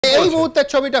এই মুহূর্তের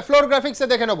ছবিটা ফ্লোর গ্রাফিক্সে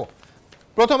দেখে নেব।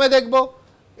 প্রথমে দেখব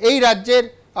এই রাজ্যের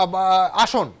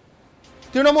আসন।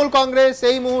 তৃণমূল কংগ্রেস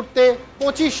এই মুহূর্তে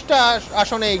 25টা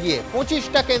আসনে এগিয়ে,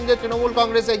 25টা কেন্দ্রে তৃণমূল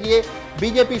কংগ্রেস এগিয়ে,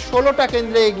 বিজেপি 16টা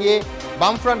কেন্দ্রে এগিয়ে,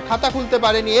 বামফ্রন্ট খাতা খুলতে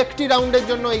পারেনি, একটি রাউন্ডের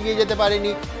জন্য এগিয়ে যেতে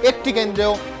পারেনি একটি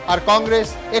কেন্দ্রেও, আর কংগ্রেস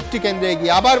একটি কেন্দ্রে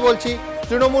এগিয়ে। আবার বলছি,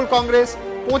 তৃণমূল কংগ্রেস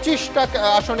 25টা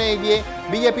আসনে এগিয়ে,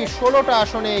 বিজেপি 16টা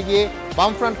আসনে এগিয়ে,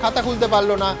 বামফ্রন্ট খাতা খুলতে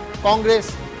পারলো না, কংগ্রেস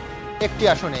একটি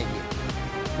আসনে এগিয়ে।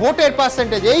 ভোটের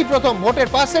পার্সেন্টেজ, এই প্রথম ভোটের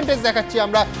পার্সেন্টেজ দেখাচ্ছি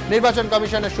আমরা নির্বাচন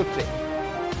কমিশনের সূত্রে।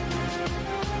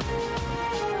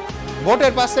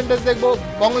 ভোটের পার্সেন্টেজ দেখব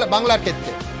বাংলার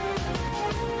ক্ষেত্রে।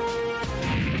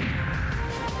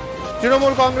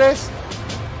 Trinamool Congress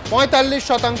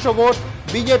 45% vote,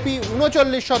 BJP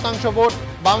 39% vote,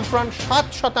 বামফ্রন্ট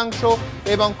 7%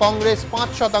 এবং কংগ্রেস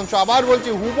 5%। আবার বলছি,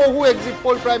 হুবহু এক্সিট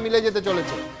পোল প্রায় মিলে যেতে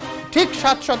চলেছে, ঠিক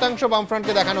 7%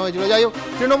 বামফ্রন্টকে দেখানো হয়েছিল। যাই হোক,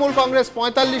 Trinamool Congress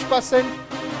 45%,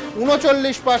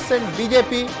 39%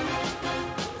 BJP,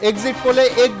 exit পোলে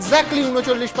exactly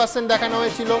 39% দেখানো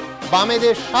হয়েছিল,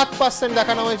 বামেদের 7%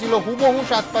 দেখানো হয়েছিল, হুবহু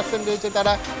 7% রয়েছে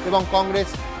তারা, এবং কংগ্রেস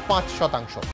 5%।